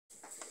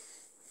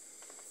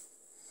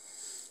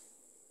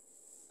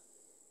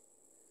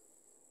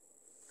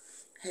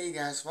Hey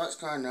guys, what's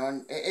going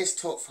on? It is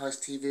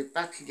TFTV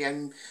back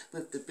again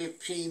with the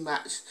big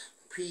pre-match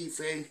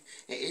preview.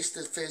 It is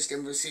the first game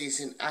of the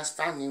season as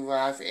family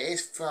arrive. It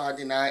is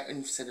Friday night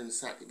instead of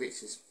Saturday,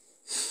 which is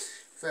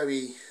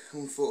very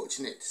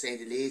unfortunate to say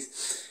the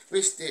least.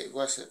 Wished it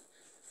was a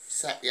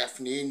Saturday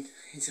afternoon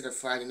instead of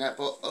Friday night,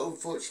 but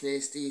unfortunately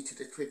it's due to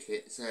the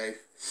cricket. So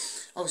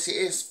obviously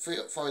it is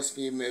Forest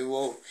v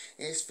Milwall.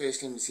 It is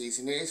first game of the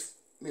season. It is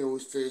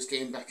Millwall's first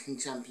game back in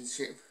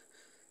Championship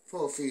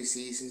for a few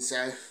seasons,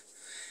 so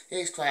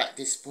it's quite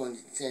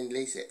disappointing to say the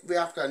least. We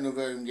have got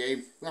another home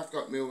game. We have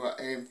got Milwall at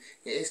home.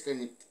 It is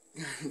going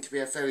to be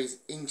a very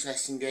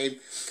interesting game.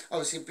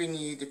 Obviously, bringing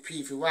you the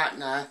preview right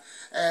now.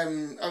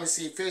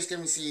 Obviously, first game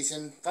of the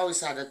season.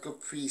 Forest had a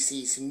good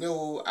pre-season.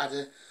 Milwall had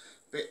a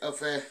bit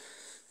of a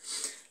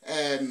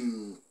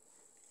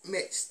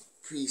mixed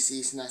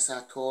pre-season, as I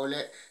call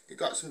it. They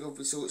got some good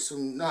results,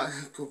 some not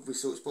good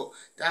results, but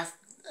they have,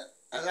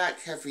 I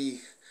like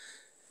every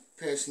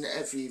person,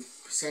 every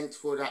percent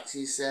would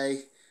actually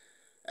say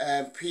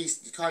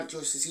you can't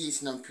judge the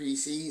season on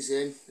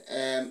pre-season.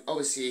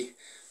 Obviously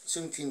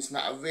some teams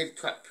might have really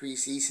crap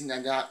pre-season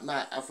and that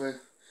might have a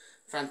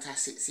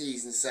fantastic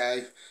season,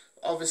 so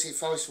obviously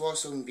Forest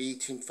was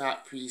unbeaten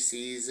throughout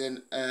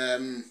pre-season,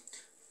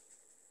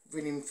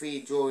 winning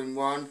 3, drawing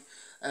 1.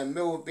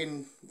 Mill have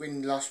been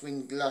win loss,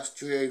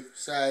 drew,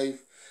 so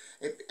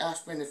it has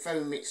been a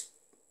very mixed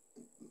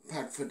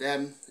bag for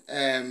them.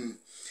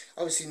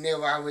 Obviously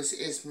Neil Hours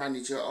is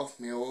manager of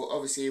Mill.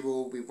 Obviously he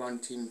will be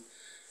wanting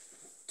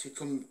to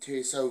come to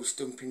his old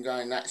stumping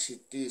ground and actually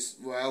do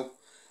well.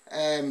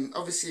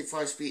 Obviously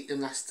Forest beat them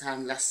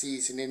last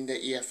season in the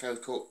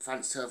EFL Cup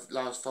thanks to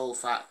Lars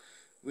Folfat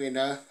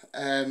winner.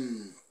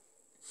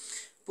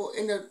 But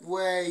in a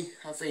way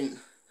I think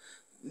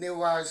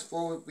Neil Hours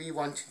will be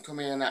wanting to come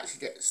in and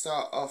actually get the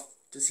start off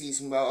the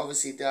season well.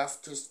 Obviously they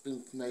have just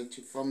been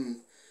promoted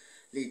from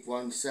League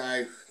One,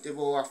 so they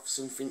will have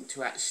something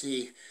to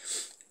actually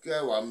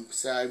go on.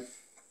 So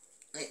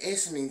it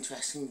is an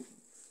interesting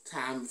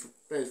time for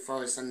both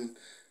Forest and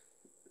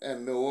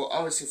Milwall.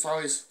 Obviously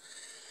Forest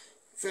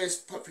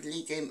first popular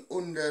league game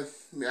under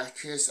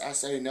Miraculous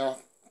as owner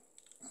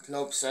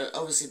club, so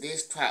obviously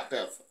there's quite a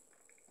bit of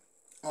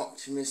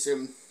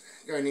optimism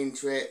going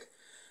into it.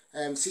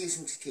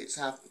 Season tickets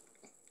have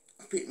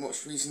pretty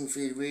much risen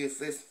through the roof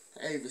with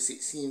over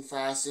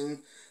 16,000.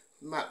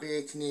 Might be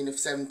 18 of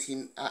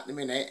 17 at the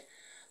minute.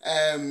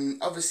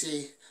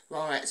 Obviously we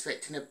are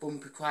expecting a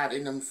bumper crowd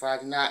in on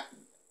Friday night.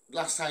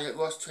 Last night it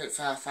was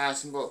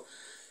 25,000, but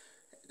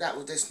that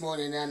was this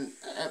morning, and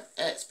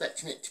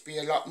expecting it to be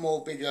a lot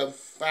more bigger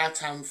by the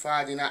time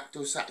Friday night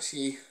does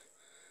actually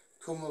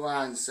come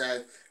around.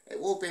 So it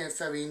will be a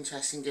very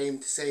interesting game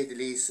to say the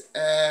least.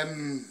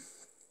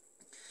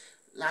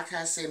 Like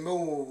I say,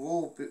 Milwall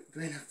will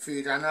bring up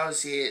food, and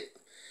obviously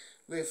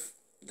with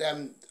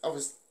them,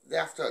 obviously they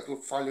have got a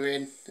good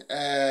following.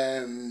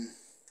 I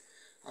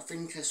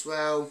think as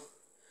well,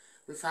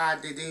 with how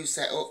they do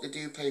set up, they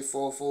do play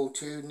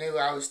 4-4-2. New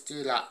Hours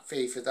do like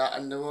favour that,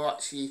 and they will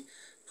actually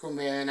come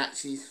here and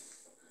actually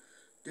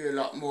do a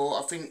lot more.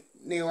 I think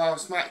Neil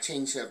House might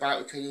change it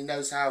about because he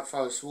knows how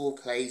Forest will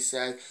play,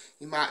 so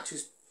he might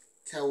just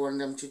tell one of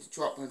them to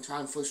drop and try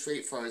and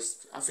frustrate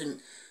Forest. I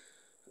think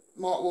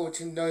Mark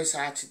Walton knows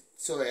how to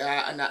sort it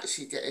out and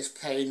actually get his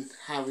playing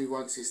how he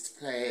wants us to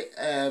play it.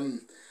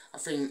 I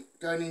think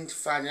going into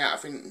Friday night, I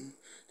think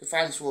the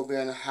fans will be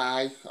on a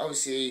high.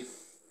 Obviously,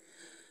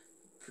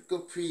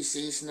 good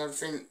pre-season. I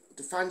think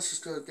the fans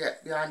just got to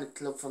get behind the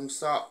club from the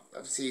start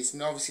of the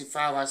season. Obviously,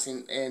 Fowler's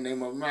in no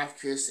more.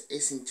 Marcus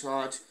is in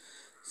charge,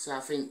 so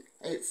I think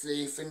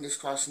hopefully, fingers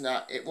crossed,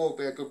 that it will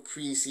be a good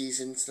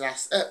pre-season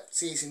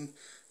season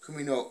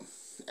coming up.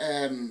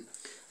 I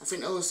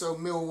think also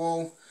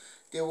Milwall,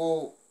 they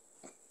will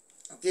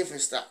give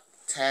us that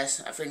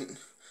test. I think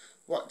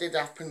what did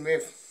happen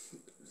with,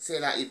 say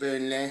like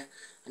Burnley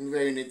and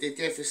Rona, they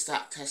gave us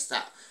that test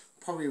that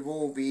probably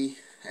will be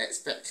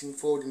expecting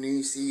for the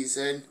new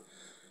season.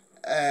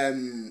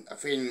 I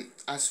think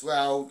as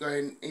well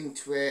going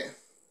into it,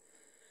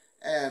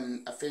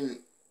 I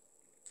think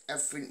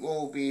everything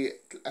will be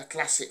a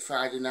classic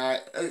Friday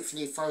night.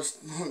 Hopefully Forest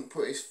won't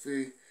put us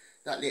through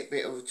that little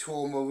bit of a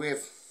trauma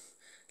with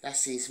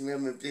last season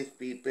when we did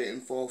be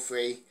beaten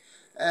 4-3.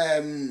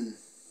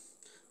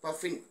 But I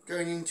think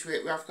going into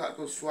it, we have got a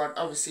good squad.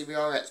 Obviously we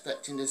are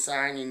expecting the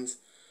signings,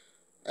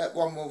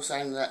 one more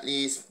signing at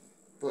least,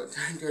 but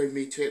don't go with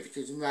me to it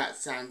because we might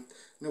sign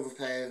another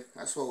player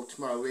as well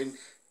tomorrow in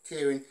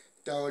Kieran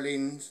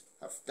Darlings.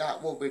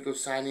 That will be a good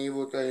signing. He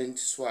will go into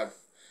squad.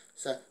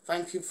 So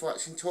thank you for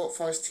watching Talk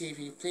Forest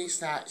TV.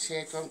 Please like,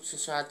 share, comment,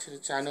 subscribe to the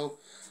channel,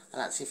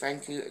 and that's it.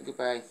 Thank you and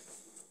goodbye.